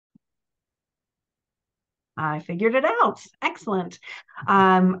I figured it out. Excellent.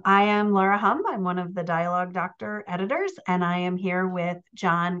 I am Laura Humm. I'm one of the Dialogue Doctor editors, and I am here with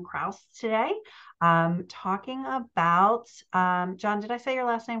John Krause today, talking about, John, did I say your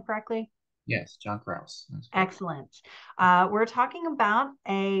last name correctly? Yes, John Krause. That's correct. Excellent. We're talking about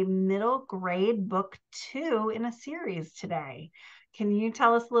a middle grade book two in a series today. Can you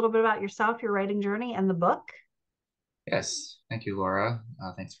tell us a little bit about yourself, your writing journey, and the book? Yes, thank you, Laura.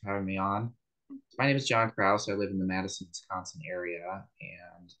 Thanks for having me on. My name is John Krause. I live in the Madison, Wisconsin area,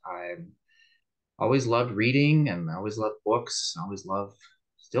 and I always loved reading and I always loved books. I always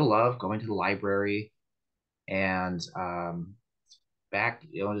still love going to the library. And back,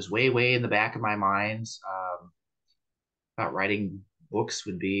 just way, way in the back of my mind, thought writing books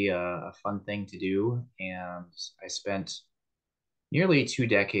would be a fun thing to do. And I spent nearly 2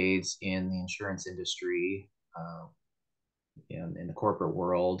 decades in the insurance industry. In the corporate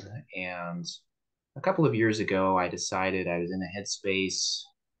world. And a couple of years ago, I decided I was in a headspace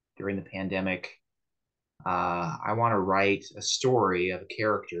during the pandemic. I want to write a story of a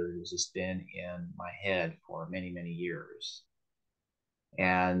character who's just been in my head for many, many years.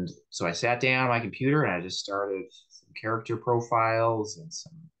 And so I sat down on my computer and I just started some character profiles and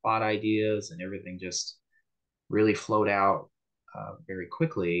some plot ideas, and everything just really flowed out very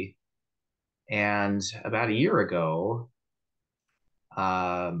quickly. And about a year ago,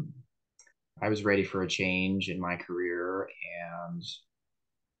 um, I was ready for a change in my career, and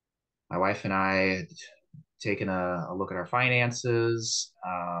my wife and I had taken a look at our finances.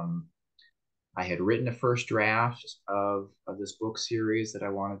 I had written a first draft of this book series that I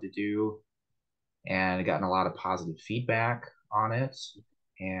wanted to do, and had gotten a lot of positive feedback on it.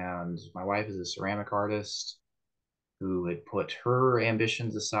 And my wife is a ceramic artist who had put her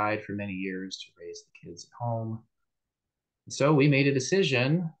ambitions aside for many years to raise the kids at home. So we made a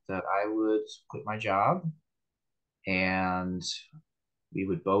decision that I would quit my job and we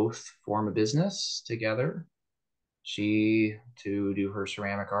would both form a business together. She to do her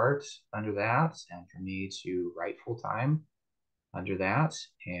ceramic art under that, and for me to write full time under that.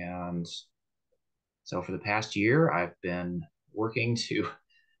 And so for the past year, I've been working to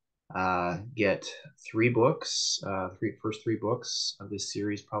get three books, first three books of this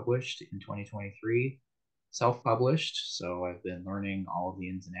series published in 2023, self-published. So I've been learning all of the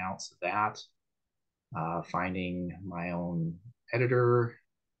ins and outs of that, finding my own editor,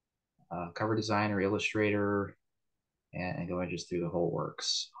 cover designer, illustrator, and going just through the whole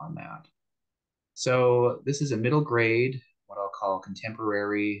works on that. So this is a middle grade, what I'll call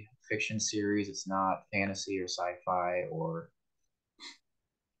contemporary fiction series. It's not fantasy or sci-fi or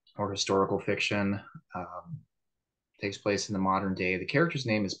historical fiction. Um, Takes place in the modern day. The character's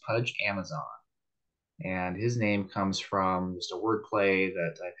name is Pudge Amazon, and his name comes from just a wordplay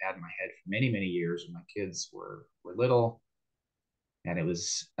that I've had in my head for many, many years when my kids were little. And it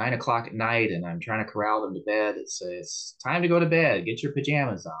was 9 o'clock at night, and I'm trying to corral them to bed. It's time to go to bed. Get your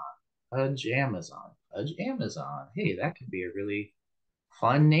pajamas on. Pudge Amazon. Pudge Amazon. Hey, that could be a really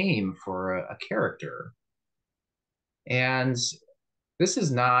fun name for a character. And this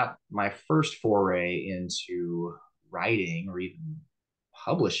is not my first foray into writing or even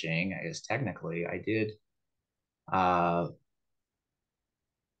publishing, I guess technically. I did uh,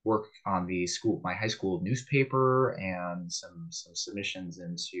 work on my high school newspaper, and some submissions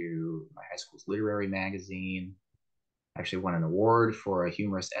into my high school's literary magazine. Actually won an award for a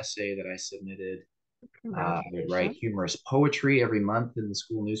humorous essay that I submitted. I would write Congratulations. humorous poetry every month in the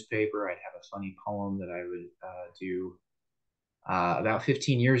school newspaper. I'd have a funny poem that I would do. About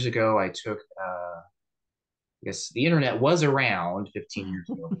 15 years ago, I took, I guess the internet was around 15 years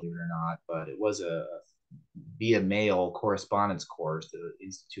ago, believe it or not, but it was a via mail correspondence course, the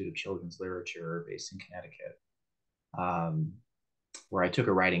Institute of Children's Literature based in Connecticut, um, where I took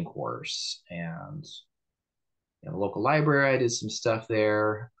a writing course. And in the local library, I did some stuff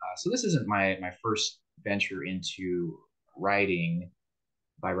there. So this isn't my first venture into writing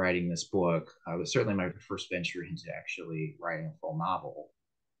by writing this book. It was certainly my first venture into actually writing a full novel,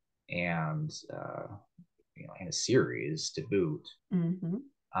 and in a series to boot, Hmm.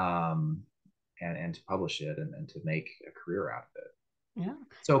 um, and to publish it, and to make a career out of it. Yeah.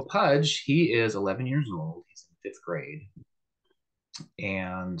 So Pudge, he is 11 years old. He's in fifth grade,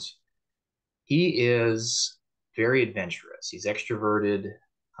 and he is very adventurous. He's extroverted.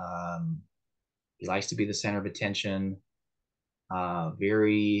 Um, he likes to be the center of attention.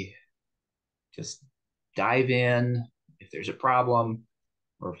 Very just dive in if there's a problem,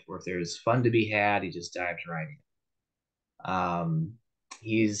 or if there's fun to be had. He just dives right in.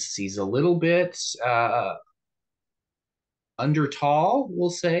 He's a little bit under tall, we'll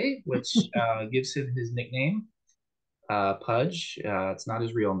say, which gives him his nickname, Pudge. It's not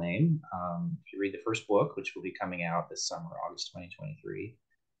his real name. If you read the first book, which will be coming out this summer, August 2023,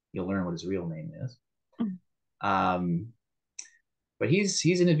 you'll learn what his real name is. Um, but he's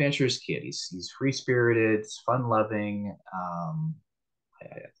an adventurous kid. He's free spirited, fun loving.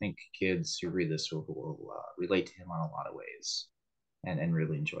 I think kids who read this will relate to him on a lot of ways and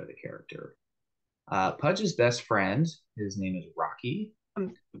really enjoy the character. Pudge's best friend, his name is Rocky.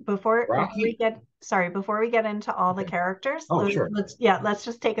 Um, before we Rocky. get sorry, before we get into all the Okay. characters, Oh, sure. let's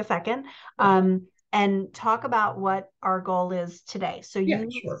just take a second Yeah. and talk about what our goal is today. So Yeah.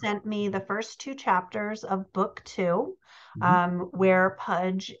 you Sure. sent me the first two chapters of book two, Mm-hmm. where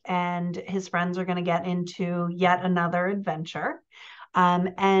Pudge and his friends are going to get into yet another adventure.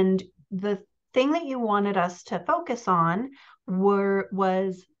 And the thing that you wanted us to focus on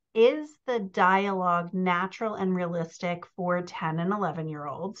was is the dialogue natural and realistic for 10 and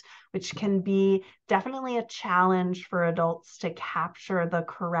 11-year-olds, which can be definitely a challenge for adults to capture the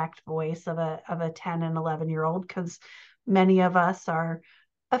correct voice of a 10 and 11-year-old, because many of us are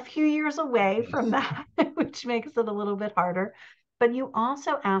a few years away from Yes. that, which makes it a little bit harder. But you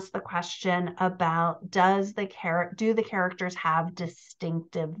also asked the question about do the characters have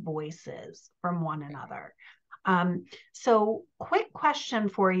distinctive voices from one another? So, quick question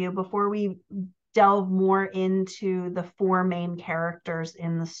for you before we delve more into the four main characters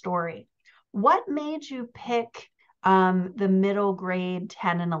in the story. What made you pick the middle grade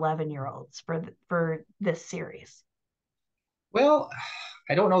 10 and 11-year-olds for this series? Well,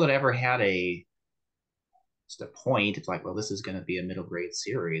 I don't know that I ever had a just a point. It's like, well, this is going to be a middle grade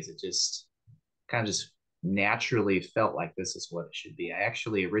series. It just kind of just naturally felt like this is what it should be. I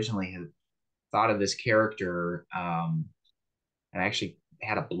actually originally had thought of this character, and I actually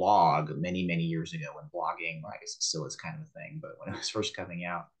had a blog many years ago when blogging, well, I guess it still is kind of a thing, but when it was first coming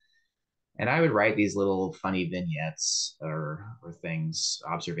out. And I would write these little funny vignettes or things,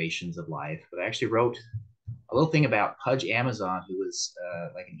 observations of life. But I actually wrote a little thing about Pudge Amazon, who was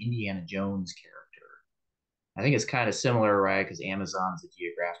like an Indiana Jones character. I think it's kind of similar, right? Because Amazon is a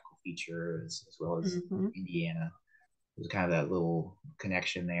geographical feature as well as Mm-hmm. Indiana. There's kind of that little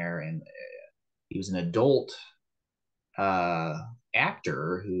connection there. And he was an adult uh,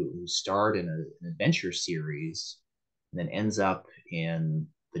 actor who starred in an adventure series and then ends up in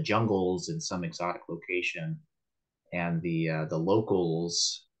the jungles in some exotic location. And the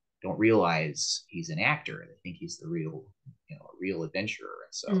locals don't realize he's an actor. They think he's the real, a real adventurer.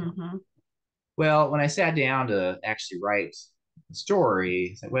 And so, Mm-hmm. well, when I sat down to actually write the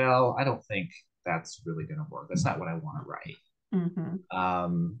story, I said, well, I don't think that's really going to work. That's not what I want to write.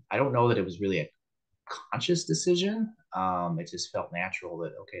 Mm-hmm. I don't know that it was really a conscious decision. It just felt natural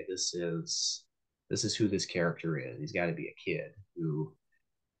that okay, this is who this character is. He's got to be a kid who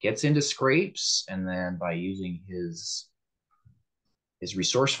gets into scrapes, and then by using his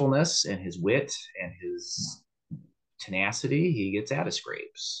resourcefulness and his wit and his tenacity, he gets out of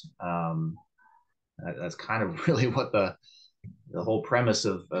scrapes. That's kind of really what the whole premise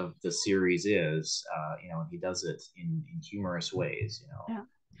of the series is. He does it in humorous ways. Yeah,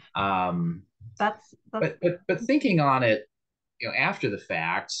 Um, that's but thinking on it, after the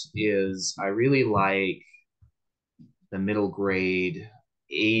fact, is I really like the middle grade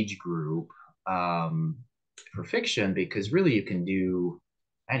age group um, for fiction because really you can do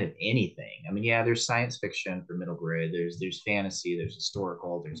kind of anything. I mean, yeah, there's science fiction for middle grade. There's fantasy. There's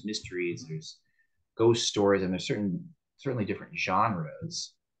historical. There's mysteries. There's ghost stories, and there's certainly different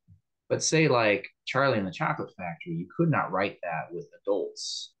genres. But say like Charlie and the Chocolate Factory, you could not write that with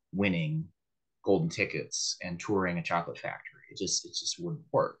adults winning golden tickets and touring a chocolate factory. It just wouldn't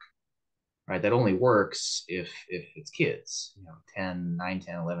work. Right? That only works if it's kids, 10, 9,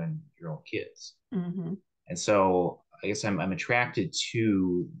 10, 11-year-old kids. mm-hmm. And so I guess I'm attracted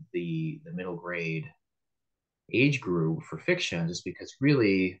to the middle grade age group for fiction just because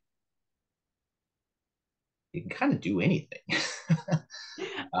really you can kind of do anything.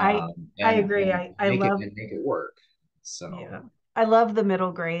 I I and agree. and I make it love and make it work. Yeah. So I love the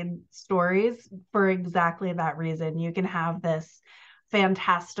middle grade stories for exactly that reason. You can have this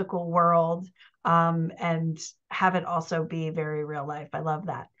fantastical world and have it also be very real life. I love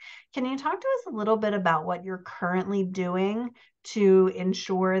that. Can you talk to us a little bit about what you're currently doing to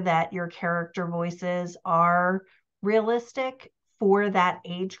ensure that your character voices are realistic for that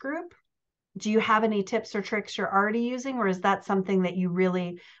age group? Do you have any tips or tricks you're already using, or is that something that you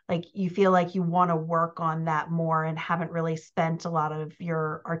really like, you feel like you want to work on that more and haven't really spent a lot of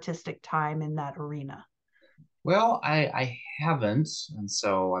your artistic time in that arena? well, I haven't, and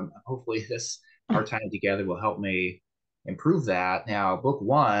so hopefully this our time together will help me improve that. Now, book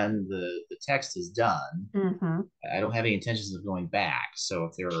one, the text is done. Mm-hmm. I don't have any intentions of going back. So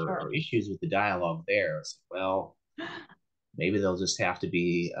if there are Sure. issues with the dialogue there, it's like, well, maybe they'll just have to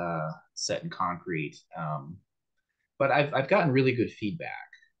be set in concrete. But I've gotten really good feedback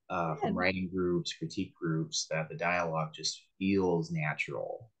from Good. writing groups, critique groups, that the dialogue just feels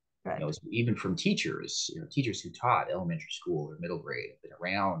natural. Good. Even from teachers, teachers who taught elementary school or middle grade, have been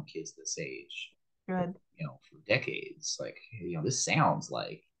around kids this age, Good. for decades. Like, this sounds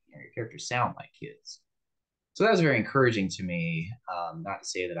like, your characters sound like kids. So that was very encouraging to me. Not to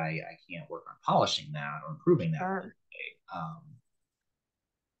say that I can't work on polishing that or improving that Sure. way.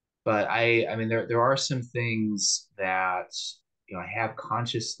 But I mean, there are some things that I have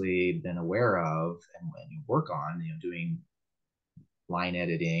consciously been aware of and when you work on, doing line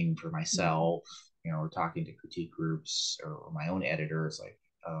editing for Mm-hmm. myself, or talking to critique groups or my own editors, like,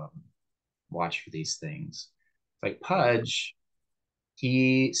 um, watch for these things. Like Pudge,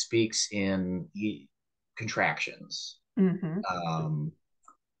 he speaks in contractions. Mm-hmm. Um,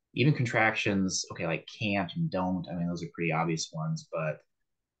 Even contractions, okay, like can't and don't. I mean, those are pretty obvious ones, but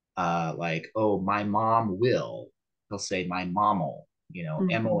like, oh, my mom will. He'll say my mom'll,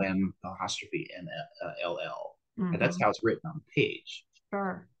 Mm-hmm. MOM apostrophe NLL. And that's Mm-hmm. how it's written on the page.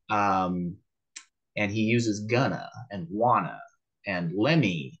 Sure. Um, and he uses gonna and wanna and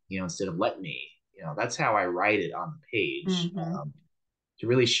lemme, instead of let me. That's how I write it on the page, Mm-hmm. to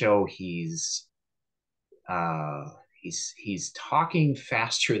really show uh, he's talking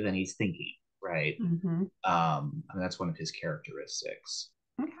faster than he's thinking, right? Mm-hmm. I mean, that's one of his characteristics.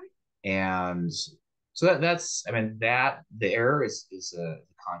 Okay. And so that's, I mean, that the error is a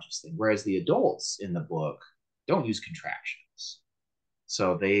conscious thing, whereas the adults in the book don't use contractions.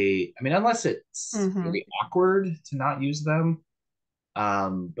 So I mean, unless it's Mm-hmm. very awkward to not use them,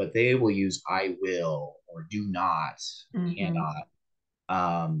 but they will use I will or do not, Mm-hmm. cannot.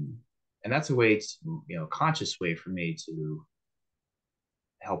 Um, and that's a way to, conscious way for me to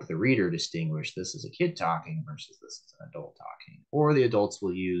help the reader distinguish this is a kid talking versus this is an adult talking. Or the adults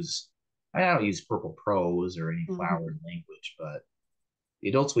will use, I don't use purple prose or any Mm-hmm. flowery language, but the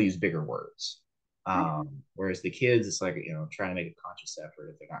adults will use bigger words. Okay. Whereas the kids, it's like, trying to make a conscious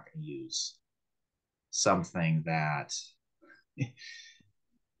effort if they're not going to use something that,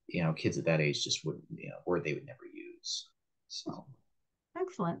 kids at that age just wouldn't, word they would never use. So,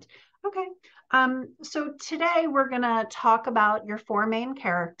 Excellent. Okay. So today we're going to talk about your four main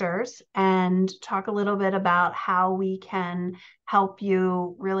characters and talk a little bit about how we can help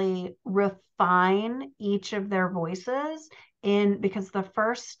you really refine each of their voices because the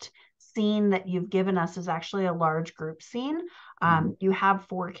first scene that you've given us is actually a large group scene. mhm. You have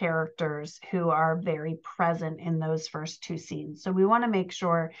four characters who are very present in those first two scenes. So we want to make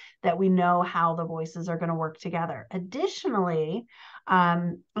sure that we know how the voices are going to work together. Additionally,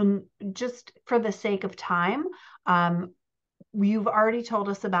 just for the sake of time, you've already told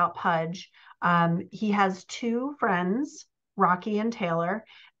us about Pudge. He has two friends, Rocky and Taylor,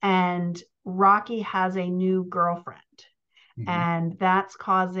 and Rocky has a new girlfriend, Mhm. and that's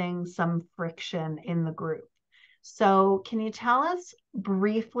causing some friction in the group. So, can you tell us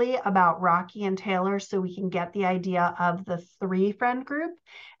briefly about Rocky and Taylor so we can get the idea of the three friend group?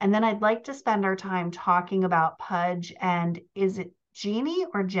 And then I'd like to spend our time talking about Pudge and is it Jeannie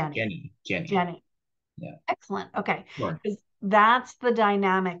or Jenny? Jenny. Jenny. Yeah. Excellent. Okay. Sure. Because that's the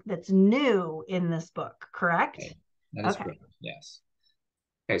dynamic that's new in this book, correct? Okay. That is Okay. correct. Yes.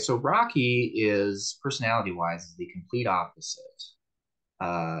 Okay, so Rocky is personality wise is the complete opposite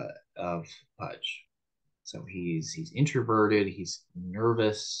uh, of Pudge. So he's introverted, he's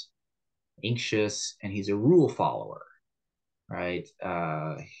nervous, anxious, and he's a rule follower, right?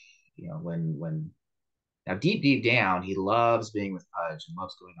 When now deep down, he loves being with Pudge and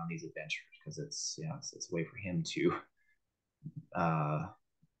loves going on these adventures because it's a way for him to uh,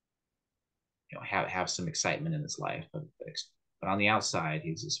 have some excitement in his life. But on the outside,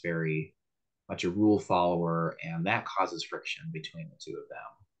 he's just very much a rule follower, and that causes friction between the two of them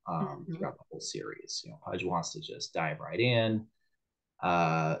Mm-hmm. throughout the whole series. Pudge wants to just dive right in,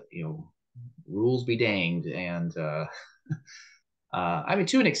 rules be danged, and I mean,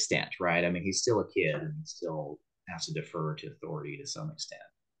 to an extent, right? I mean, he's still a kid Sure. and he still has to defer to authority to some extent.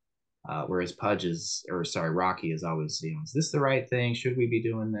 Whereas Pudge is, or sorry, Rocky is always, is this the right thing? Should we be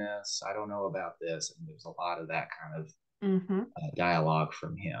doing this? I don't know about this. And there's a lot of that kind of Mm-hmm. dialogue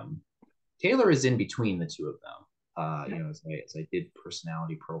from him. Taylor is in between the two of them. Yep. As I did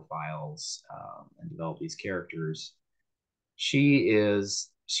personality profiles and developed these characters,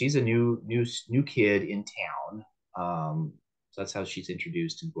 she's a new kid in town. So that's how she's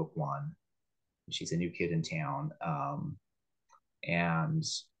introduced in book one. She's a new kid in town, and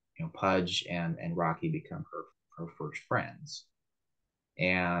Pudge and Rocky become her first friends,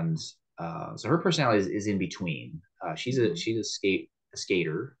 and so her personality is in between. Mhm. She's a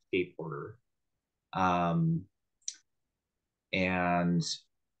skater, skateboarder, um, and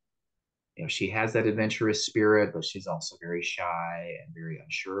she has that adventurous spirit, but she's also very shy and very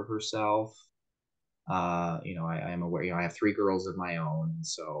unsure of herself. I am aware. I have three girls of my own, and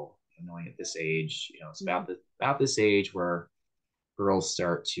so knowing at this age, it's Mhm. about this age where girls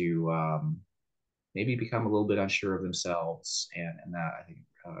start to maybe become a little bit unsure of themselves, and that I think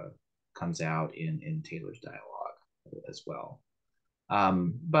comes out in Taylor's dialogue as well.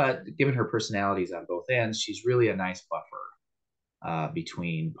 But given her personalities on both ends, she's really a nice buffer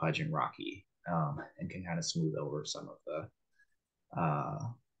between Pudge and Rocky, and can kind of smooth over some of the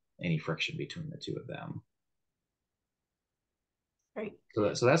any friction between the two of them. Great.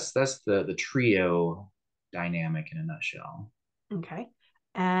 So that's the trio dynamic in a nutshell. Okay.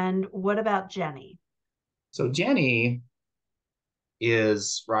 And what about Jenny? So Jenny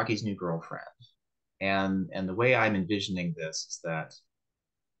is Rocky's new girlfriend, and the way I'm envisioning this is that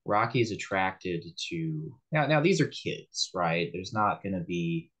Rocky is attracted to now these are kids, right? There's not going to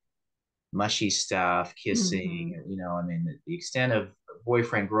be mushy stuff, Hmm. kissing. I mean, the extent of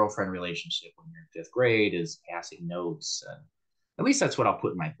boyfriend girlfriend relationship when you're in fifth grade is passing notes, and at least that's what I'll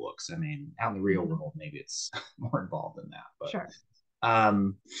put in my books. I mean, out in the real Hmm. world, maybe it's more involved than that, but Sure.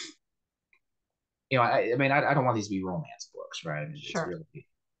 um, I mean, I don't want these to be romance books, right? I mean, it's Sure. really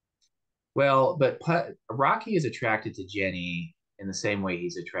well, but Rocky is attracted to Jenny in the same way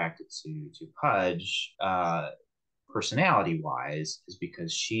he's attracted to Pudge, personality wise, is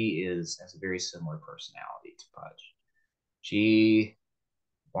because she has a very similar personality to Pudge. She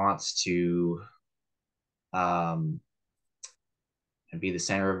wants to um, and be the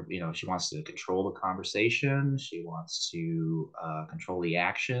center of, she wants to control the conversation. She wants to control the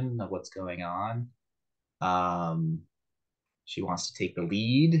action of what's going on. Um, she wants to take the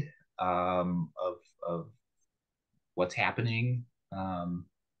lead of what's happening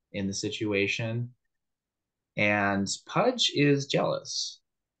in the situation. And Pudge is jealous.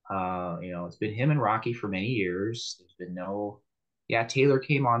 It's been him and Rocky for many years. There's been no, yeah, Taylor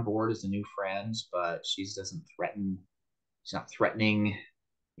came on board as a new friend, but she doesn't threaten. She's not threatening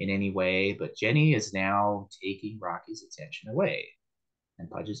in any way. But Jenny is now taking Rocky's attention away, and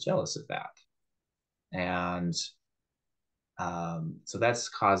Pudge is jealous of that. And so that's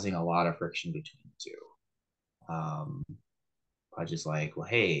causing a lot of friction between the two. Pudge is like, well,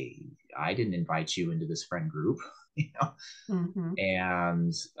 hey, I didn't invite you into this friend group, you know, Hmm.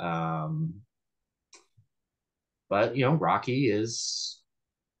 and but Rocky is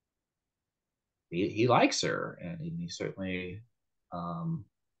he likes her, and he certainly um,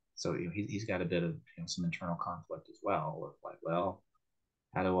 so he's got a bit of some internal conflict as well of like, well,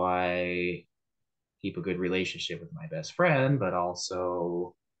 how do I keep a good relationship with my best friend, but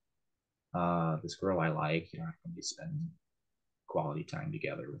also this girl I like, I'm going to be spending quality time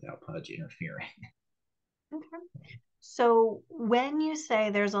together without Pudge interfering. Okay. So when you say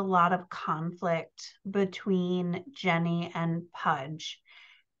there's a lot of conflict between Jenny and Pudge,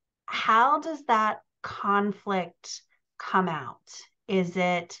 how does that conflict come out? Is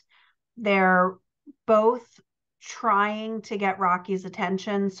it they're both trying to get Rocky's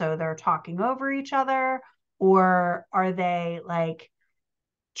attention, so they're talking over each other, or are they like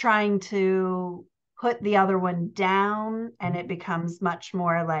trying to put the other one down and it becomes much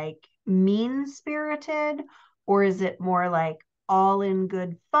more like mean spirited? Or is it more like all in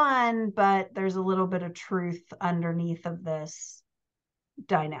good fun, but there's a little bit of truth underneath of this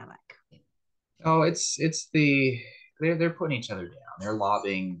dynamic? Oh, it's they're putting each other down. They're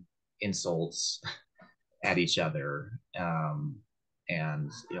lobbing insults at each other.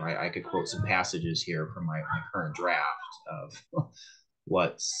 And I could quote some passages here from my current draft of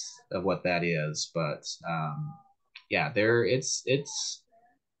what that is, but yeah, there it's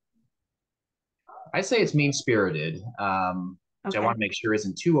I say it's mean spirited, which I want Okay. to make sure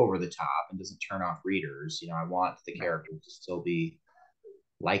isn't too over the top and doesn't turn off readers. I want the Right. characters to still be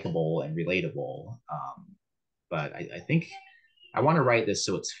likable and relatable. But I think I want to write this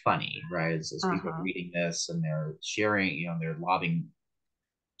so it's funny, right? As people are Uh-huh. reading this and they're sharing, they're lobbing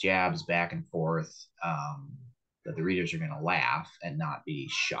jabs back and forth, that the readers are going to laugh and not be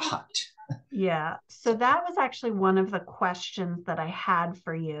shocked. Yeah. So So, that was actually one of the questions that I had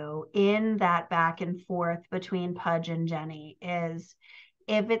for you in that back and forth between Pudge and Jenny is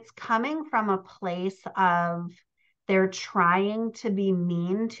if it's coming from a place of they're trying to be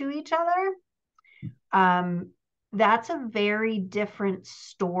mean to each other, um, that's a very different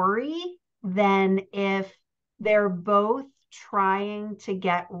story than if they're both trying to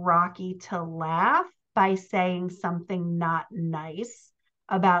get Rocky to laugh by saying something not nice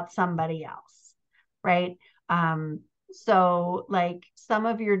about somebody else, right? Um, so like some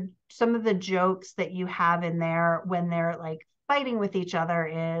of the jokes that you have in there when they're like fighting with each other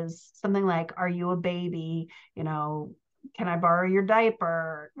is something like, "Are you a baby?" You know, "Can I borrow your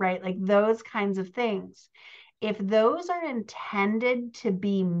diaper?" Right? Like those kinds of things. If those are intended to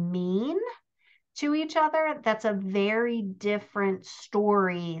be mean to each other, that's a very different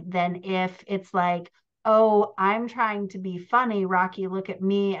story than if it's like, "Oh, I'm trying to be funny, Rocky, look at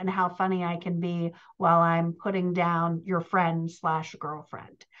me and how funny I can be while I'm putting down your friend slash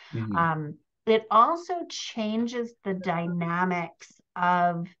girlfriend." Mm-hmm. It also changes the dynamics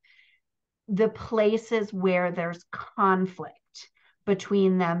of the places where there's conflict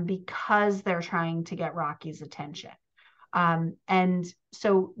between them because they're trying to get Rocky's attention. And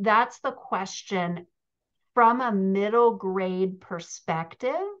so that's the question from a middle grade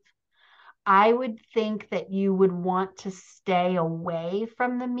perspective. I would think that you would want to stay away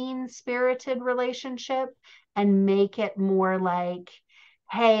from the mean spirited relationship and make it more like,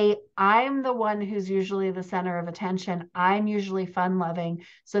 "Hey, I'm the one who's usually the center of attention. I'm usually fun loving.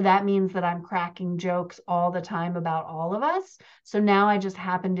 So that means that I'm cracking jokes all the time about all of us. So now I just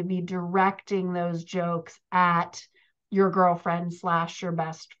happen to be directing those jokes at your girlfriend slash your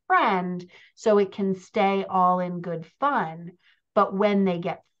best friend so it can stay all in good fun." But when they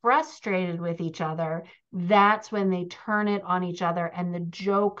get frustrated with each other, that's when they turn it on each other and the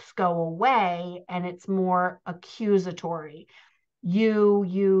jokes go away and it's more accusatory.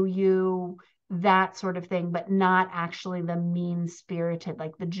 You, that sort of thing, but not actually the mean spirited.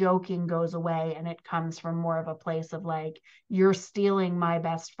 Like the joking goes away and it comes from more of a place of like, "You're stealing my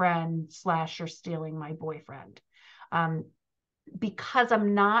best friend slash you're stealing my boyfriend." Um, because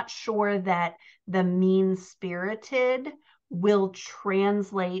I'm not sure that the mean spirited will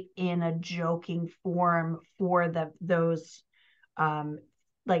translate in a joking form for those um,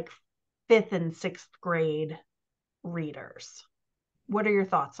 like fifth and sixth grade readers. What are your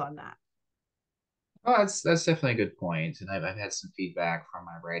thoughts on that? Well, that's definitely a good point, and I've had some feedback from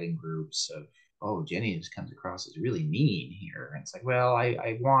my writing groups of, oh, Jenny just comes across as really mean here, and it's like, well,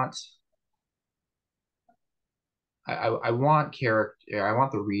 I want character, I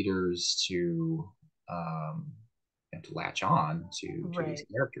want the readers to um, to latch on to these Right,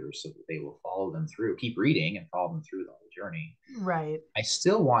 characters so that they will follow them through, keep reading, and follow them through the whole journey. right. I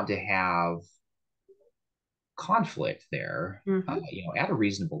still want to have conflict there, Mm-hmm. at a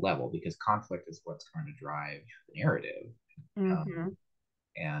reasonable level, because conflict is what's going to drive the narrative, um, Mm-hmm.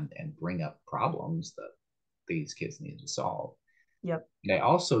 and bring up problems that these kids need to solve. Yep. And I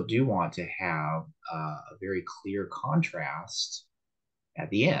also do want to have a very clear contrast at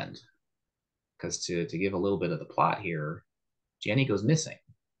the end, because to give a little bit of the plot here, Jenny goes missing,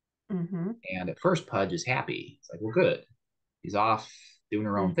 Mm-hmm. and at first Pudge is happy. It's like, well, good, she's off doing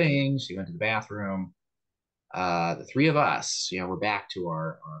her own Mm-hmm. thing. She went to the bathroom. The three of us, we're back to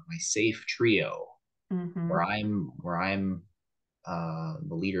our my safe trio, Mm-hmm. where I'm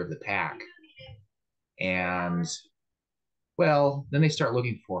the leader of the pack. And well, then they start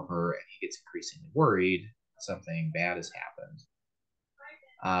looking for her, and he gets increasingly worried something bad has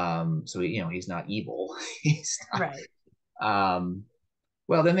happened. So he's not evil. He's not. Right. Um,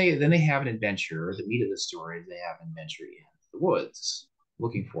 well, then they have an adventure. The meat of the story is they have an adventure in the woods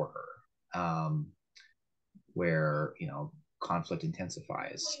looking for her, where conflict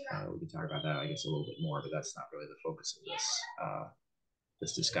intensifies. We can talk about that, I guess, a little bit more, but that's not really the focus of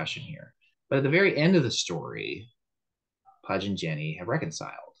this discussion here. But at the very end of the story, Pudge and Jenny have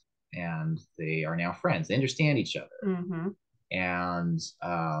reconciled, and they are now friends. They understand each other, Mm-hmm. and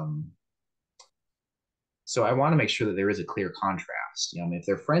so I want to make sure that there is a clear contrast. I mean, if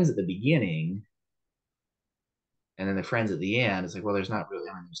they're friends at the beginning and then they're friends at the end, it's like, well, there's not really,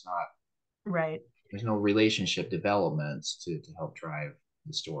 I mean, Right. there's no relationship development to help drive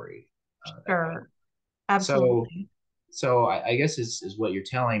the story that way. Sure. So Absolutely. so I guess is what you're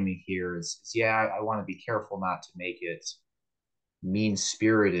telling me here is yeah, I want to be careful not to make it mean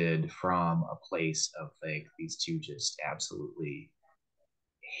spirited from a place of like these two just absolutely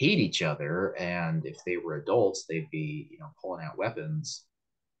hate each other, and if they were adults, they'd be pulling out weapons.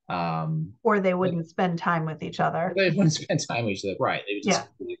 Or they But wouldn't spend time with each other. they wouldn't spend time with each other, right? They would just Yeah.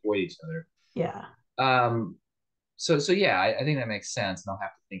 completely avoid each other. Yeah. Um, so yeah, I think that makes sense, and I'll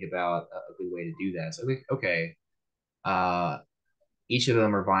have to think about a good way to do that. So okay, uh, each of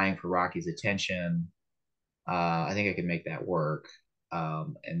them are vying for Rocky's attention. I think I can make that work.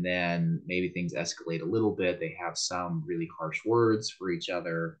 And then maybe things escalate a little bit. They have some really harsh words for each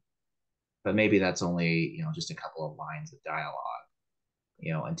other. but maybe that's only, just a couple of lines of dialogue,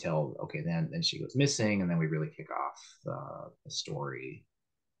 until, okay, then she goes missing, and then we really kick off the story.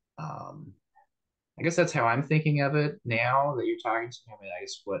 Um, I guess that's how I'm thinking of it now that you're talking to me. I mean, I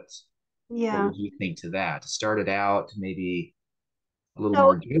guess what Yeah. would you think to that? To start it out maybe a little So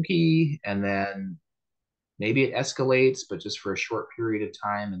more jokey, and then maybe it escalates, but just for a short period of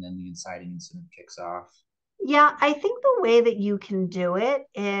time, and then the inciting incident kicks off. yeah, I think the way that you can do it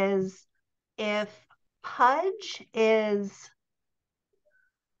is if Pudge is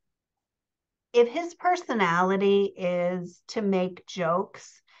if his personality is to make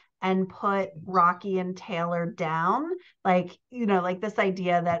jokes and put Rocky and Taylor down, like, like this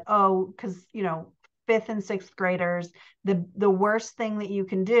idea that, oh, because, fifth and sixth graders, the worst thing that you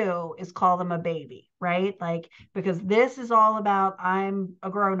can do is call them a baby, right? Like, because this is all about I'm a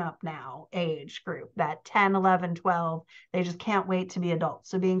grown up now age group, that 10, 11, 12, they just can't wait to be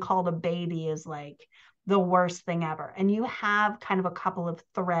adults. So being called a baby is like the worst thing ever. And you have kind of a couple of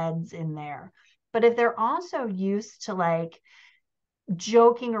threads in there. But if they're also used to like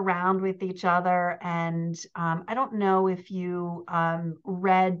joking around with each other, and I don't know if you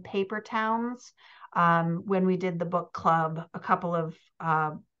read Paper Towns when we did the book club a couple of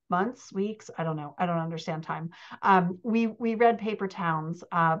months, weeks, I don't know, I don't understand time. We read Paper Towns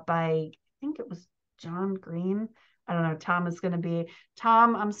by, I think it was John Green. I don't know. Tom is going to be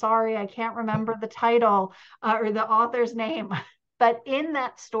Tom. I'm sorry, I can't remember the title or the author's name. But in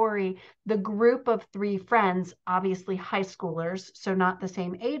that story, the group of three friends, obviously high schoolers, so not the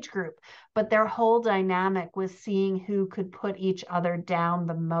same age group, but their whole dynamic was seeing who could put each other down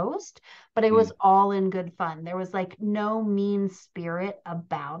the most. But it was Mm, all in good fun. There was like no mean spirit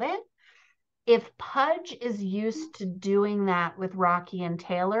about it. If Pudge is used to doing that with Rocky and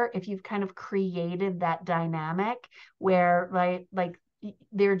Taylor, if you've kind of created that dynamic where like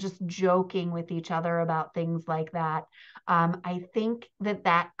they're just joking with each other about things like that, I think that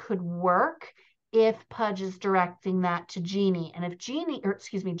that could work if Pudge is directing that to Jeannie. And if Jeannie, or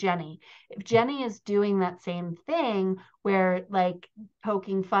excuse me, Jenny, if Jenny is doing that same thing where like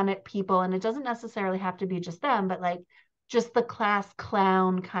poking fun at people, and it doesn't necessarily have to be just them, but like just the class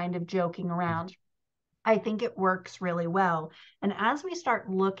clown kind of joking around. I think it works really well. And as we start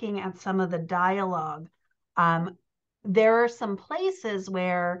looking at some of the dialogue, um, there are some places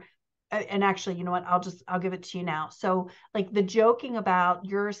where, and actually, you know what? I'll give it to you now. So, like the joking about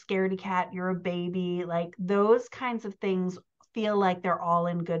you're a scaredy cat, you're a baby, like those kinds of things feel like they're all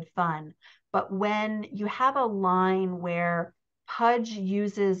in good fun. But when you have a line where Pudge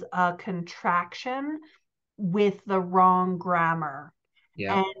uses a contraction with the wrong grammar,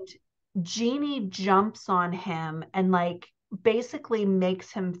 yep. and Jeannie jumps on him and like basically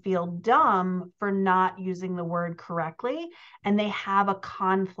makes him feel dumb for not using the word correctly. And they have a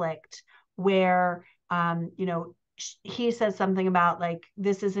conflict where, he says something about like,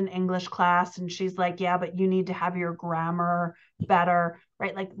 this is an English class. And she's like, yeah, but you need to have your grammar better,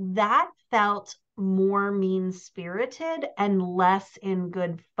 right? Like that felt more mean spirited and less in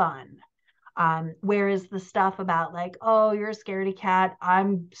good fun. Whereas the stuff about like, oh, you're a scaredy cat,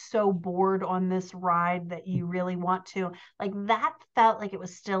 I'm so bored on this ride that you really want to, like that felt like it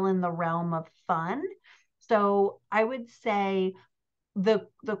was still in the realm of fun. So I would say the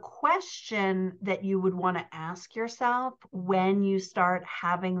question that you would want to ask yourself when you start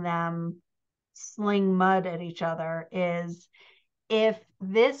having them sling mud at each other is, if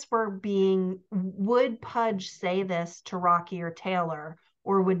this were being, would Pudge say this to Rocky or Taylor,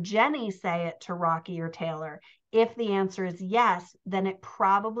 or would Jenny say it to Rocky or Taylor? If the answer is yes, then it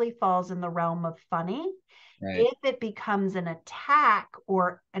probably falls in the realm of funny. Right. If it becomes an attack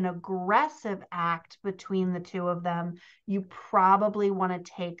or an aggressive act between the two of them, you probably want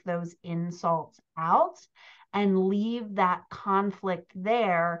to take those insults out and leave that conflict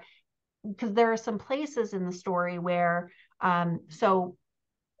there, because there are some places in the story where so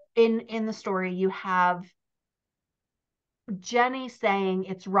in the story you have Jenny saying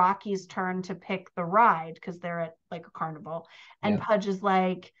it's Rocky's turn to pick the ride because they're at like a carnival, and Yep. Pudge is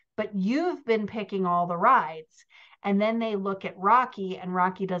like, but you've been picking all the rides. And then they look at Rocky and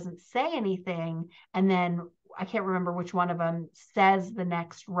Rocky doesn't say anything, and then I can't remember which one of them says the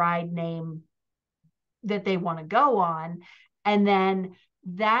next ride name that they want to go on. And then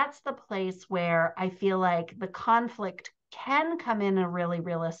that's the place where I feel like the conflict can come in a really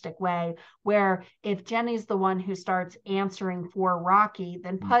realistic way, where if Jenny's the one who starts answering for Rocky,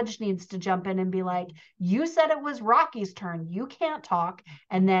 then Mm, Pudge needs to jump in and be like, you said it was Rocky's turn, you can't talk.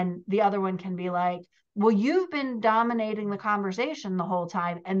 And then the other one can be like, well, you've been dominating the conversation the whole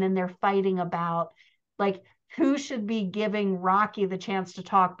time. And then they're fighting about like who should be giving Rocky the chance to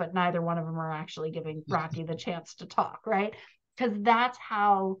talk, but neither one of them are actually giving Rocky the chance to talk, right? Because that's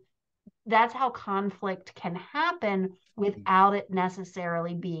how conflict can happen without it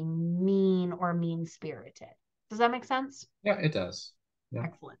necessarily being mean or mean spirited. Does that make sense? Yeah, it does. Yeah.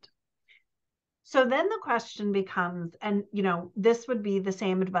 Excellent. So then the question becomes, and this would be the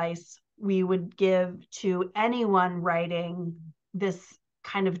same advice we would give to anyone writing this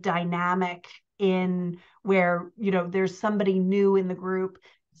kind of dynamic in where, there's somebody new in the group,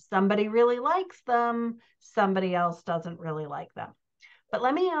 somebody really likes them, somebody else doesn't really like them. But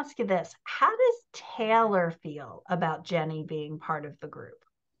let me ask you this. How does Taylor feel about Jenny being part of the group?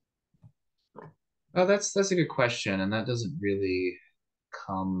 Oh, that's a good question, and that doesn't really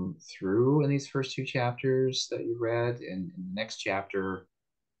come through in these first two chapters that you read. In the next chapter,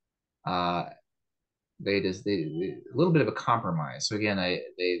 uh, they a little bit of a compromise. So again,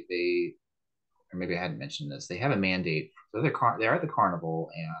 they or maybe I hadn't mentioned this. They have a mandate. So they're at the carnival,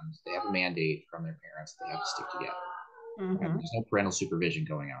 and they have a mandate from their parents. They have to stick together. Right? Mm-hmm. There's no parental supervision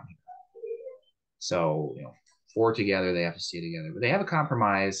going on here. So, four together, they have to stay together. But they have a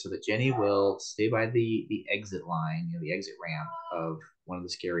compromise so that Jenny will stay by the exit line, the exit ramp of one of the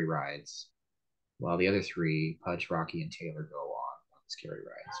scary rides, while the other three, Pudge, Rocky, and Taylor, go on one of the scary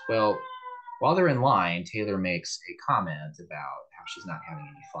rides. Well, while they're in line, Taylor makes a comment about how she's not having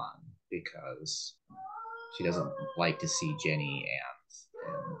any fun because she doesn't like to see Jenny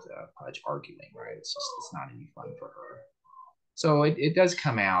and Pudge arguing. Right? It's not any fun for her. So it does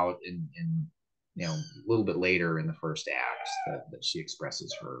come out in a little bit later in the first act that she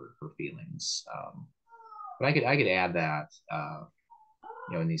expresses her feelings. But I could add that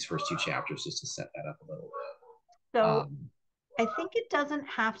in these first two chapters just to set that up a little bit. So I think it doesn't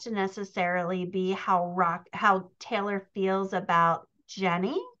have to necessarily be how Taylor feels about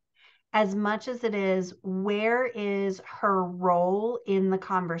Jenny as much as it is where is her role in the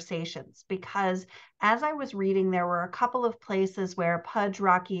conversations. Because as I was reading, there were a couple of places where Pudge,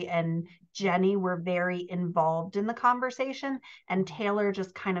 Rocky, and Jenny were very involved in the conversation, and Taylor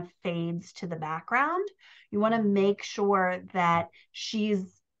just kind of fades to the background. You want to make sure that she's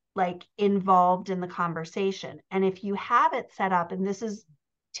like involved in the conversation. And if you have it set up, and this is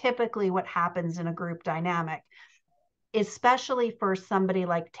typically what happens in a group dynamic, especially for somebody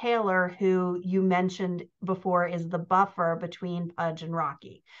like Taylor, who you mentioned before is the buffer between Pudge and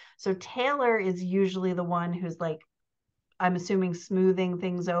Rocky. So Taylor is usually the one who's like, I'm assuming, smoothing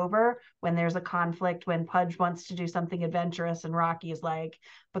things over when there's a conflict, when Pudge wants to do something adventurous and Rocky's like,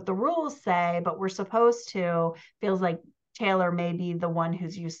 but the rules say, but we're supposed to. Feels like Taylor may be the one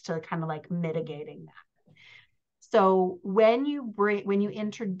who's used to kind of like mitigating that. So when you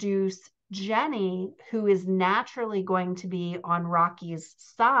introduce Jenny, who is naturally going to be on Rocky's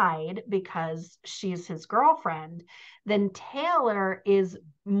side because she's his girlfriend, then Taylor is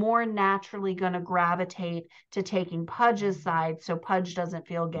more naturally going to gravitate to taking Pudge's side so Pudge doesn't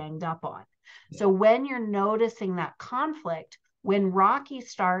feel ganged up on. Yeah. So when you're noticing that conflict, when Rocky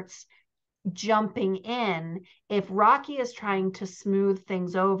starts jumping in, if Rocky is trying to smooth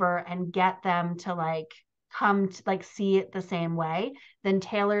things over and get them to like come to like see it the same way, then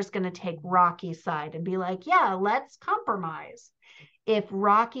Taylor's going to take Rocky's side and be like, yeah, let's compromise. If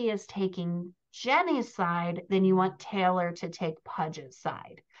Rocky is taking Jenny's side, then you want Taylor to take Pudge's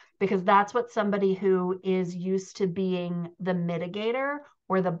side, because that's what somebody who is used to being the mitigator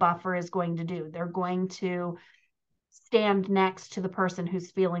or the buffer is going to do. They're going to stand next to the person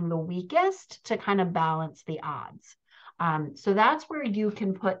who's feeling the weakest to kind of balance the odds. So that's where you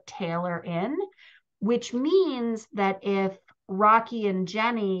can put Taylor in, which means that if Rocky and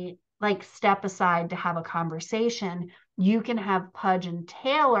Jenny like step aside to have a conversation, you can have Pudge and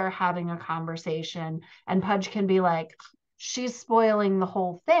Taylor having a conversation, and Pudge can be like, she's spoiling the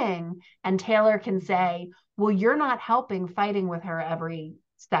whole thing. And Taylor can say, well, you're not helping fighting with her every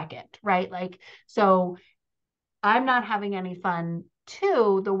second, right? Like, so I'm not having any fun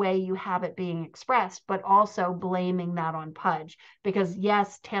too, the way you have it being expressed, but also blaming that on Pudge. Because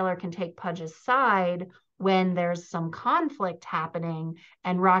yes, Taylor can take Pudge's side when there's some conflict happening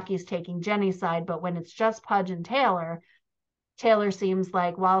and Rocky's taking Jenny's side, but when it's just Pudge and Taylor, Taylor seems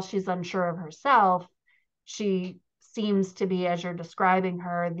like, while she's unsure of herself, she seems to be, as you're describing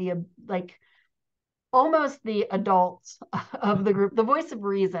her, the like almost the adult of the group. The voice of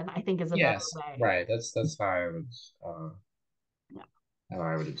reason, I think, is a better Yes. way. Right. That's uh, Yeah. how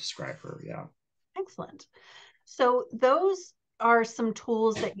I would describe her. Yeah. Excellent. So those are some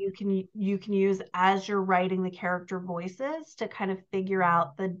tools that you can use as you're writing the character voices to kind of figure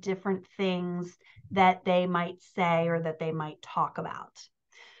out the different things that they might say or that they might talk about.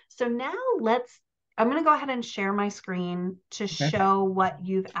 So now let's I'm going to go ahead and share my screen to Okay. show what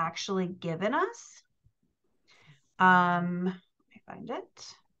you've actually given us. Let me find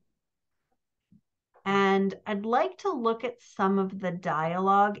it. And I'd like to look at some of the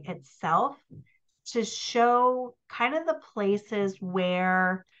dialogue itself to show kind of the places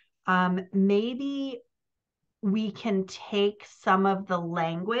where maybe we can take some of the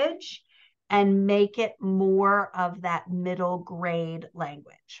language and make it more of that middle grade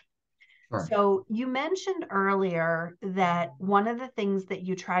language. Sure. So you mentioned earlier that one of the things that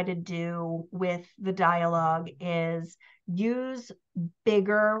you try to do with the dialogue is use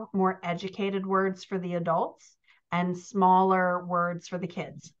bigger, more educated words for the adults and smaller words for the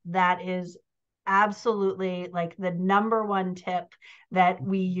kids. That is absolutely like the number one tip that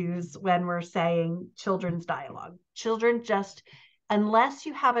we use when we're saying children's dialogue. Children just, unless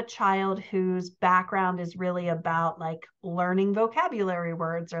you have a child whose background is really about like learning vocabulary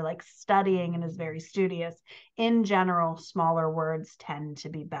words or like studying and is very studious, in general, smaller words tend to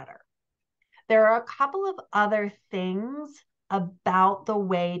be better. There are a couple of other things about the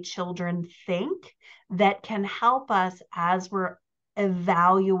way children think that can help us as we're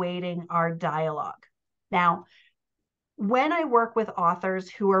evaluating our dialogue. Now, when I work with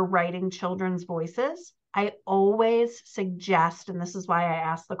authors who are writing children's voices, I always suggest, and this is why I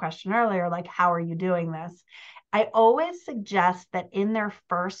asked the question earlier, like, how are you doing this? I always suggest that in their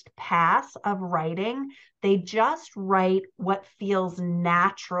first pass of writing, they just write what feels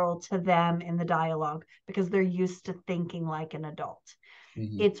natural to them in the dialogue because they're used to thinking like an adult.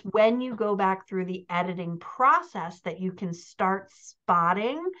 Hmm. It's when you go back through the editing process that you can start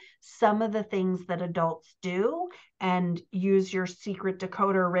spotting some of the things that adults do and use your secret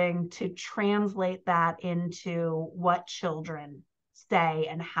decoder ring to translate that into what children say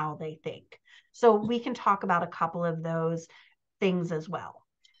and how they think. So we can talk about a couple of those things as well.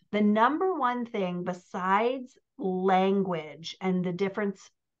 The number one thing besides language and the difference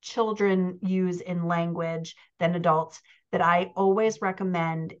children use in language than adults that I always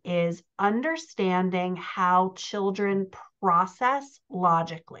recommend is understanding how children process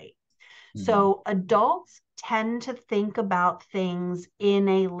logically. Hmm. So adults tend to think about things in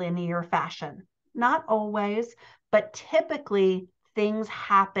a linear fashion. Not always, but typically things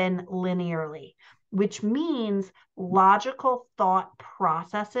happen linearly, which means logical thought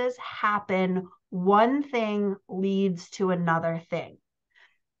processes happen. One thing leads to another thing.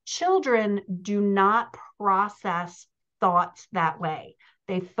 Children do not process thoughts that way.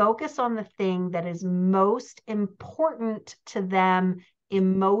 They focus on the thing that is most important to them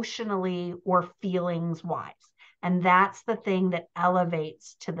emotionally or feelings wise. And that's the thing that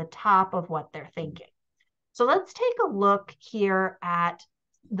elevates to the top of what they're thinking. So let's take a look here at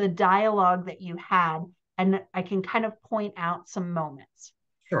the dialogue that you had, and I can kind of point out some moments.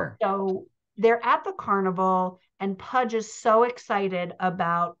 Sure. So they're at the carnival, and Pudge is so excited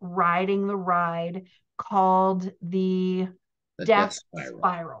about riding the ride called the The death Death spiral.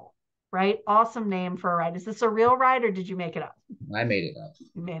 Spiral, right? Awesome name for a ride. Is this a real ride or did you make it up? I made it up.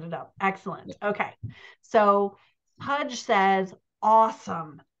 You made it up. Excellent. Yeah. Okay. So Pudge says,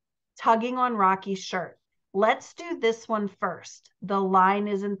 awesome, tugging on Rocky's shirt. Let's do this one first. The line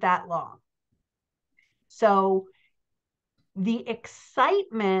isn't that long. So the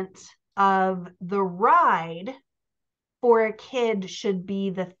excitement of the ride for a kid should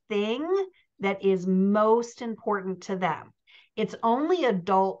be the thing that is most important to them. It's only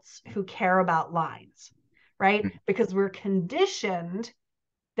adults who care about lines, right? Because we're conditioned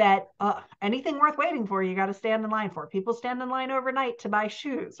that anything worth waiting for, you got to stand in line for. People stand in line overnight to buy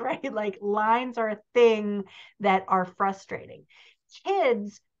shoes, right? Like lines are a thing that are frustrating.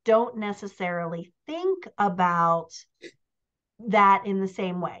 Kids don't necessarily think about that in the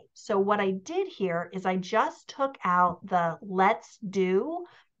same way. So what I did here is I just took out the let's do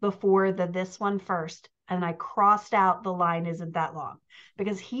before the this one first, and I crossed out the line isn't that long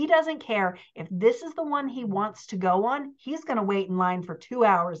because he doesn't care if this is the one he wants to go on. He's going to wait in line for 2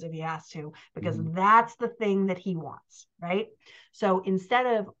 hours if he has to, because Hmm. that's the thing that he wants, right? So instead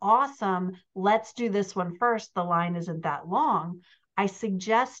of awesome, let's do this one first, the line isn't that long, I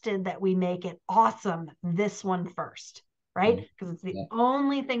suggested that we make it awesome, this one first, right? Hmm. Because it's the Yeah.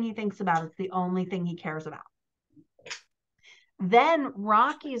 only thing he thinks about. It's the only thing he cares about. Then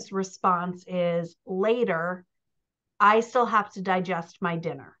Rocky's response is later, I still have to digest my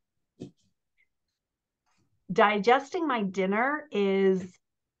dinner. Digesting my dinner is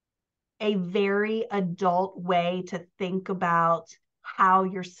a very adult way to think about how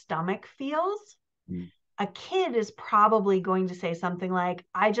your stomach feels. Hmm. A kid is probably going to say something like,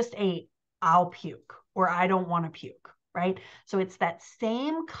 I just ate, I'll puke, or I don't want to puke, right? So it's that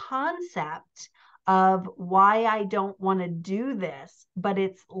same concept of why I don't want to do this, but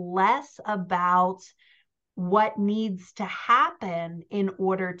it's less about what needs to happen in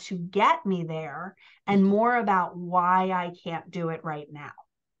order to get me there and more about why I can't do it right now.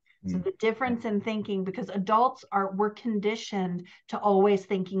 So Mm. the difference in thinking, because adults are, we're conditioned to always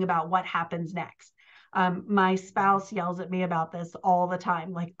thinking about what happens next. My spouse yells at me about this all the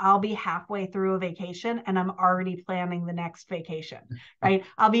time. Like, I'll be halfway through a vacation and I'm already planning the next vacation, right?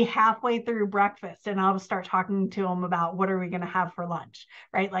 I'll be halfway through breakfast and I'll start talking to him about what are we going to have for lunch,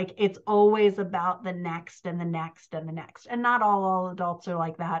 right? Like, it's always about the next and the next and the next. And not all adults are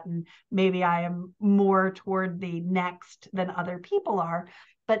like that. And maybe I am more toward the next than other people are.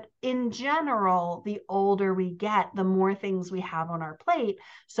 But in general, the older we get, the more things we have on our plate.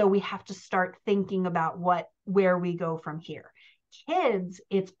 So we have to start thinking about where we go from here. Kids,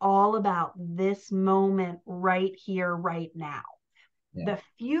 it's all about this moment right here, right now. Yeah. The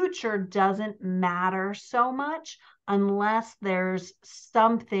future doesn't matter so much unless there's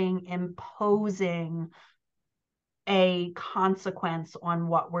something imposing a consequence on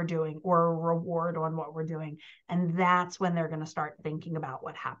what we're doing or a reward on what we're doing. And that's when they're going to start thinking about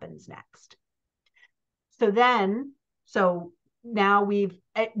what happens next. So then, so now we've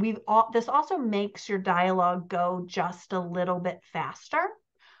all, this also makes your dialogue go just a little bit faster,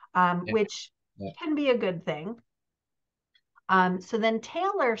 Yeah. which Yeah. can be a good thing. So then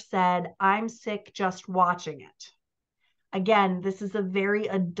Taylor said, I'm sick just watching it. Again, this is a very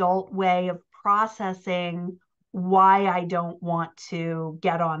adult way of processing why I don't want to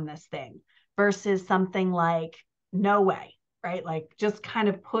get on this thing versus something like, no way, right? Like just kind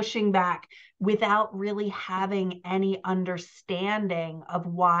of pushing back without really having any understanding of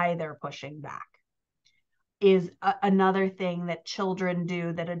why they're pushing back is another thing that children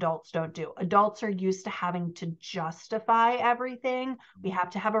do that adults don't do. Adults are used to having to justify everything. We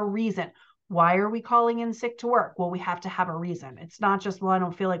have to have a reason. Why are we calling in sick to work? Well, we have to have a reason. It's not just, well, I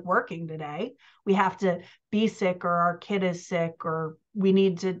don't feel like working today. We have to be sick, or our kid is sick, or we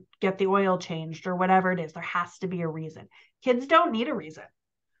need to get the oil changed, or whatever it is. There has to be a reason. Kids don't need a reason.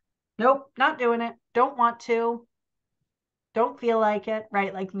 Nope, not doing it. Don't want to. Don't feel like it,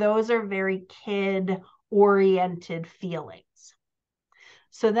 right? Like those are very kid oriented feelings.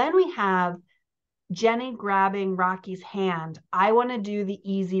 So then we have Jenny grabbing Rocky's hand. I want to do the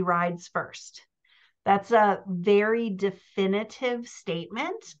easy rides first. That's a very definitive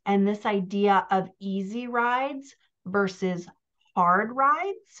statement. And this idea of easy rides versus hard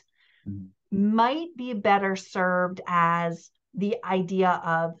rides Mhm. might be better served as the idea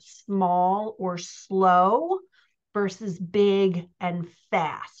of small or slow versus big and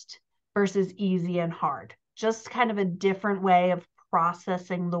fast versus easy and hard. Just kind of a different way of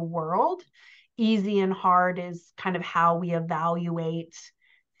processing the world. Easy and hard is kind of how we evaluate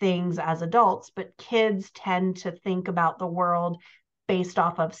things as adults, but kids tend to think about the world based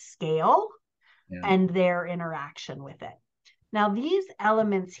off of scale Yeah. and their interaction with it. Now, these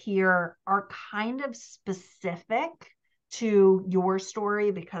elements here are kind of specific to your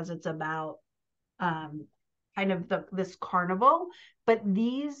story because it's about um, kind of this carnival, but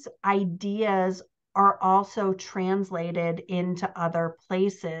these ideas are also translated into other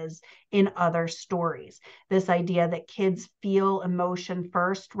places in other stories. This idea that kids feel emotion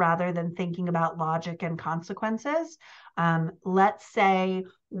first rather than thinking about logic and consequences. Let's say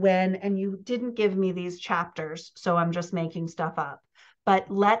when, and you didn't give me these chapters, so I'm just making stuff up, but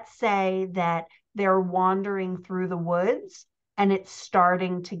let's say that they're wandering through the woods and it's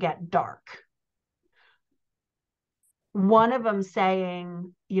starting to get dark. One of them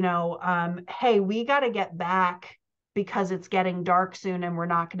saying, hey, we got to get back because it's getting dark soon and we're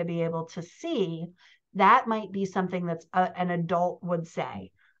not going to be able to see. That might be something that's an adult would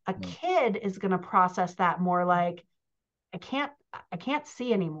say. A Yeah. kid is going to process that more like, I can't I can't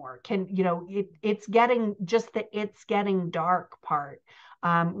see anymore. It's getting just the it's getting dark part.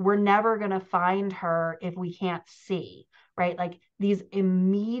 We're never gonna find her if we can't see, right? Like these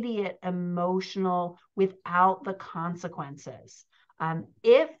immediate emotional without the consequences.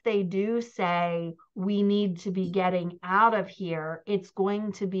 If they do say we need to be getting out of here, it's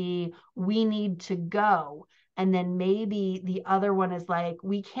going to be we need to go. And then maybe the other one is like,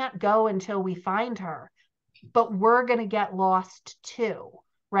 we can't go until we find her, but we're going to get lost too,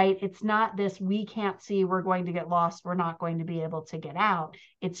 right? It's not this, we can't see, we're going to get lost, we're not going to be able to get out.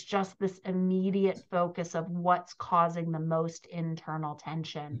 It's just this immediate focus of what's causing the most internal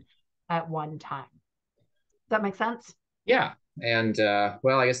tension at one time. Does that make sense? Yeah. And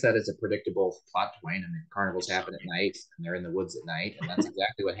well, I guess that is a predictable plot point. I mean, carnivals happen at night and they're in the woods at night. And that's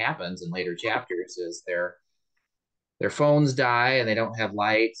exactly what happens in later chapters is they're their phones die and they don't have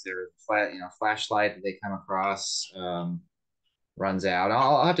lights. Their flashlight that they come across runs out.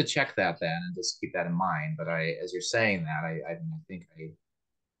 I'll have to check that then and just keep that in mind. But as you're saying that, I think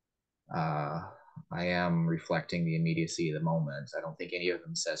uh, I am reflecting the immediacy of the moment. I don't think any of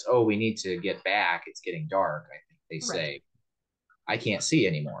them says, "Oh, we need to get back. It's getting dark." I think they Right. say, "I can't see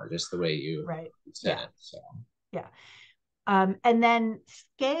anymore," just the way Right. you said Yeah. it. So Yeah. And then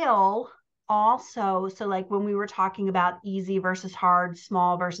scale also, so like when we were talking about easy versus hard,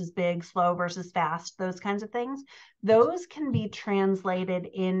 small versus big, slow versus fast, those kinds of things, those can be translated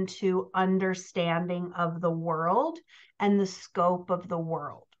into understanding of the world and the scope of the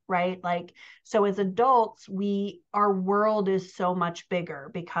world, right? Like, so as adults, our world is so much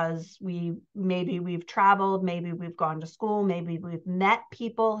bigger because maybe we've traveled, maybe we've gone to school, maybe we've met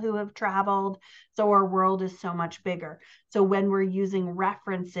people who have traveled. So our world is so much bigger. So when we're using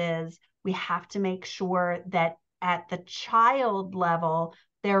references, we have to make sure that at the child level,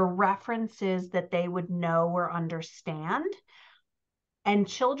 they're references that they would know or understand. And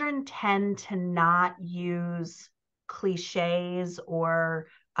children tend to not use cliches or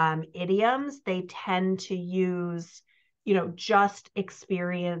idioms. They tend to use, just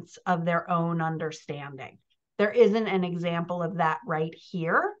experience of their own understanding. There isn't an example of that right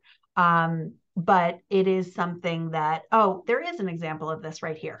here. But it is something that, oh, there is an example of this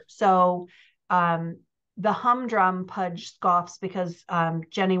right here. So the humdrum Pudge scoffs because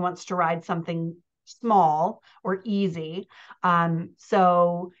Jenny wants to ride something small or easy.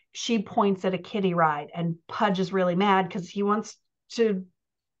 So she points at a kiddie ride, and Pudge is really mad because he wants to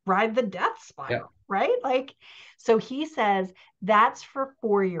ride the death yeah, spiral, right? Like, so he says that's for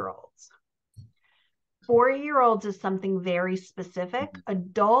 4-year-olds. 4-year-olds is something very specific. mm-hmm.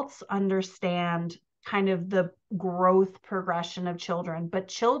 Adults understand kind of the growth progression of children, but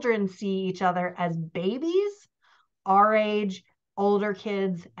children see each other as babies, our age, older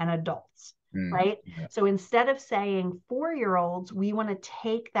kids, and adults, right? Yeah. So instead of saying 4-year-olds, we want to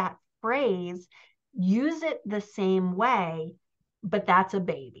take that phrase, use it the same way, but that's a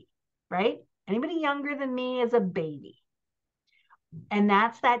baby, right? Anybody younger than me is a baby. And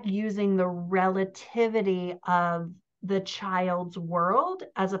that's that using the relativity of the child's world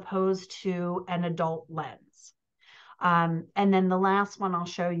as opposed to an adult lens. And then the last one I'll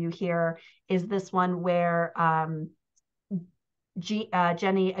show you here is this one where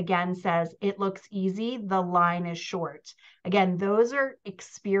Jenny again says, it looks easy, the line is short. Again, those are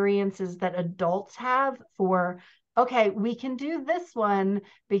experiences that adults have for, okay, we can do this one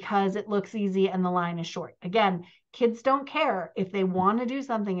because it looks easy and the line is short. Again, kids don't care if they want to do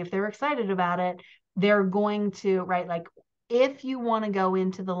something, if they're excited about it, they're going to, right? Like if you want to go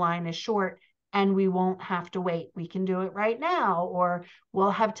into the line is short, and we won't have to wait. We can do it right now, or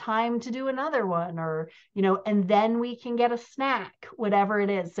we'll have time to do another one, or, and then we can get a snack, whatever it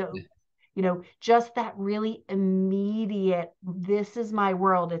is. So, just that really immediate, this is my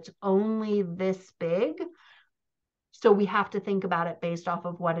world. It's only this big. So we have to think about it based off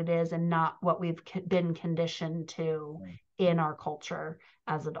of what it is and not what we've been conditioned to in our culture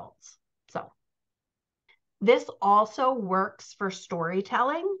as adults. So this also works for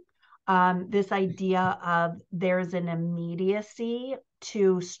storytelling. This idea of there's an immediacy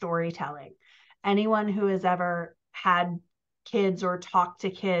to storytelling. Anyone who has ever had kids or talked to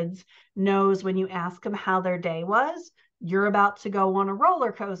kids knows when you ask them how their day was, you're about to go on a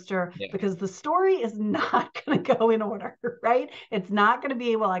roller coaster Yeah. because the story is not going to go in order, right? It's not going to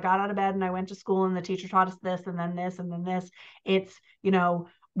be, well, I got out of bed and I went to school and the teacher taught us this and then this and then this. It's,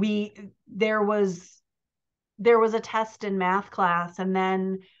 we, there was a test in math class, and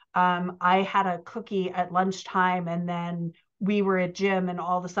then I had a cookie at lunchtime, and then we were at gym, and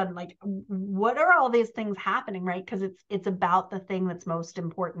all of a sudden, like, what are all these things happening, right? Because it's about the thing that's most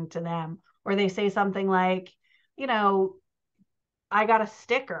important to them. Or they say something like, you know, I got a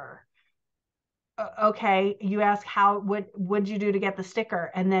sticker. Okay, you ask how what would you do to get the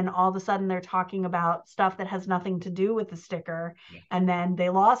sticker, and then all of a sudden they're talking about stuff that has nothing to do with the sticker, Yeah. and then they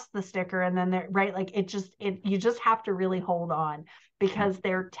lost the sticker, and then they're right, like it you just have to really hold on because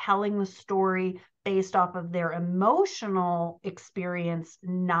they're telling the story based off of their emotional experience,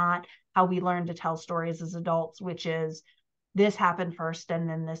 not how we learn to tell stories as adults, which is this happened first and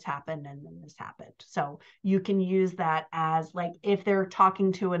then this happened and then this happened. So you can use that as like if they're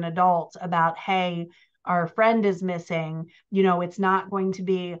talking to an adult about, hey, our friend is missing, it's not going to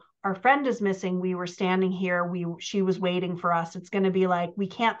be our friend is missing. We were standing here. She was waiting for us. It's going to be like, we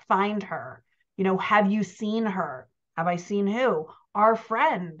can't find her. Have you seen her? Have I seen who? Our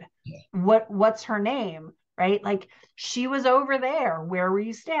friend. Yeah. What's her name? right? Like she was over there. Where were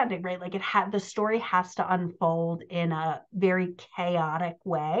you standing? Right? Like the story has to unfold in a very chaotic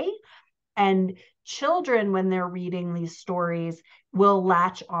way. And children, when they're reading these stories, will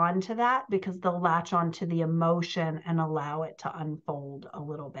latch on to that because they'll latch on to the emotion and allow it to unfold a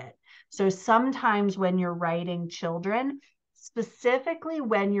little bit. So sometimes when you're writing children, specifically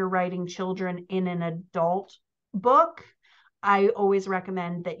when you're writing children in an adult book, I always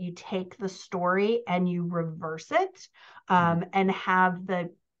recommend that you take the story and you reverse it, and have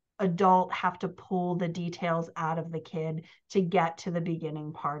the adult have to pull the details out of the kid to get to the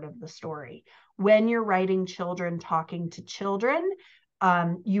beginning part of the story. When you're writing children talking to children,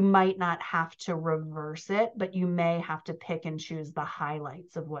 you might not have to reverse it, but you may have to pick and choose the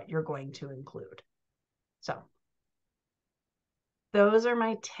highlights of what you're going to include. So those are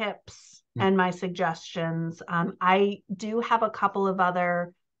my tips and my suggestions. I do have a couple of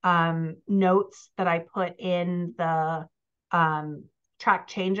other notes that I put in the track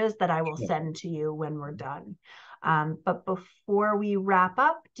changes that I will send to you when we're done. But before we wrap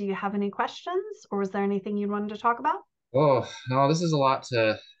up, do you have any questions, or was there anything you wanted to talk about? Oh, no, this is a lot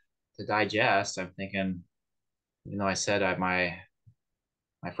to digest. I'm thinking, even though I said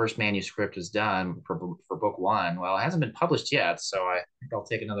my first manuscript is done for book one. Well, it hasn't been published yet, so I think I'll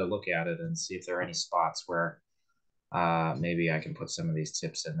take another look at it and see if there are any spots where maybe I can put some of these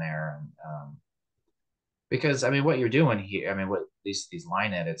tips in there. And, because I mean, what you're doing here, I mean, what these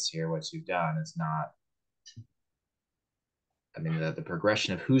line edits here, what you've done is not. I mean, the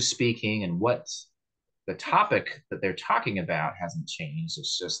progression of who's speaking and what the topic that they're talking about hasn't changed.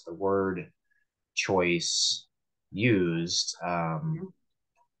 It's just the word choice used.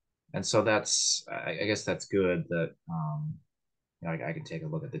 And so I guess that's good that you know, I can take a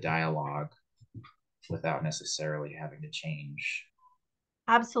look at the dialogue without necessarily having to change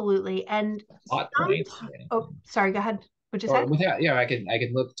Absolutely. And plot points or oh, anything. sorry, go ahead. What'd you Or say? without, yeah, I can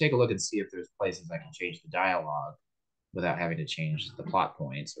take a look and see if there's places I can change the dialogue without having to change the plot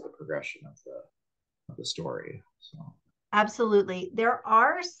points or the progression of the story. So Absolutely. There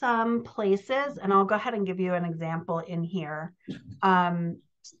are some places, and I'll go ahead and give you an example in here.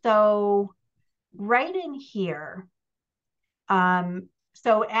 So right in here,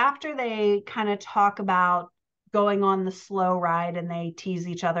 so after they kind of talk about going on the slow ride and they tease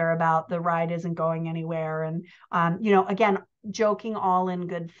each other about the ride isn't going anywhere, and again, joking all in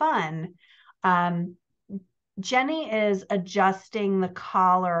good fun. Um, Jenny is adjusting the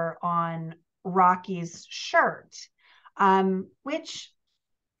collar on Rocky's shirt, which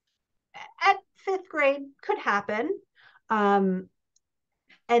at fifth grade could happen. Um,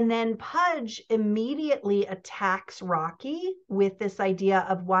 and then Pudge immediately attacks Rocky with this idea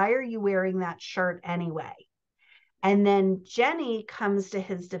of, why are you wearing that shirt anyway? And then Jenny comes to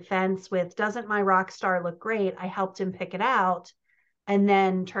his defense with, doesn't my rock star look great? I helped him pick it out. And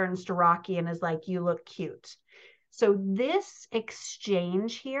then turns to Rocky and is like, you look cute. So this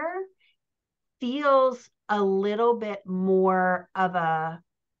exchange here feels a little bit more of a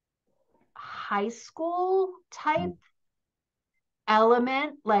high school type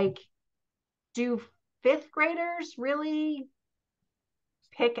element. Like, do fifth graders really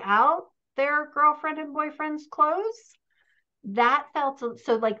pick out their girlfriend and boyfriend's clothes? That felt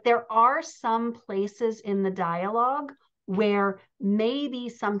so, like, there are some places in the dialogue where maybe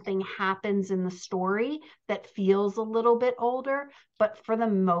something happens in the story that feels a little bit older, but for the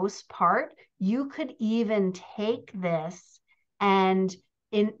most part, you could even take this and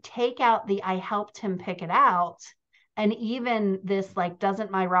take out the I helped him pick it out, and even this, like,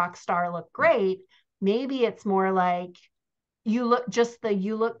 doesn't my rock star look great? Maybe it's more like, you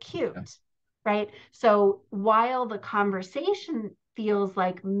look cute, right? So while the conversation feels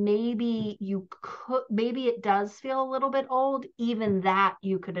like maybe it does feel a little bit old, even that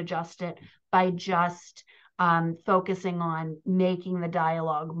you could adjust it by just focusing on making the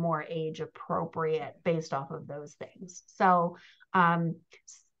dialogue more age appropriate based off of those things. So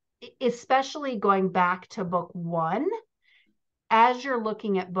especially going back to book one, as you're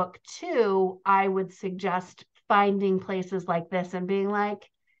looking at book two, I would suggest finding places like this and being like,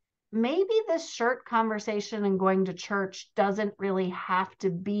 maybe this shirt conversation and going to church doesn't really have to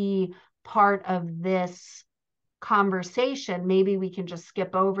be part of this conversation. Maybe we can just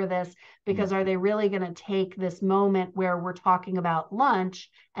skip over this, because are they really going to take this moment where we're talking about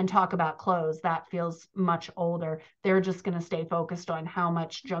lunch and talk about clothes? That feels much older. They're just going to stay focused on how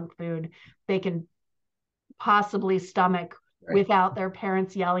much junk food they can possibly stomach without their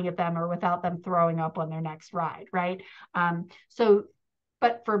parents yelling at them or without them throwing up on their next ride, right? So,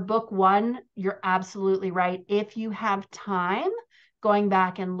 but for book one, you're absolutely right. If you have time, going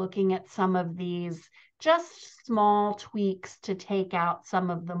back and looking at some of these just small tweaks to take out some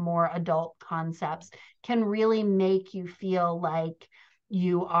of the more adult concepts can really make you feel like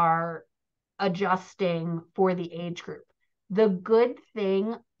you are adjusting for the age group. The good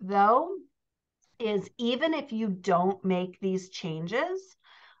thing, though, is even if you don't make these changes,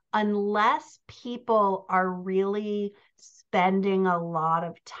 unless people are really spending a lot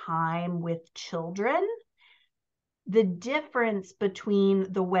of time with children, the difference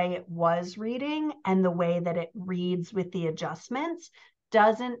between the way it was reading and the way that it reads with the adjustments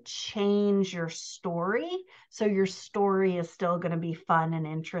doesn't change your story. So your story is still going to be fun and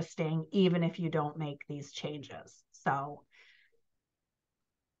interesting, even if you don't make these changes. So,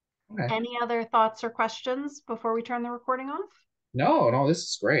 Okay. any other thoughts or questions before we turn the recording off? No, no, this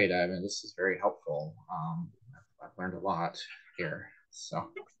is great. I mean, this is very helpful. I've learned a lot here, so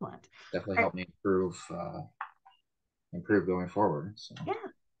Excellent. definitely All right. helped me improve going forward. So Yeah,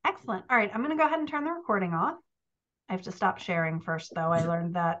 excellent. All right, I'm going to go ahead and turn the recording off. I have to stop sharing first, though. I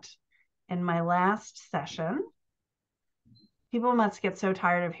learned that in my last session. People must get so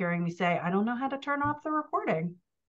tired of hearing me say, I don't know how to turn off the recording.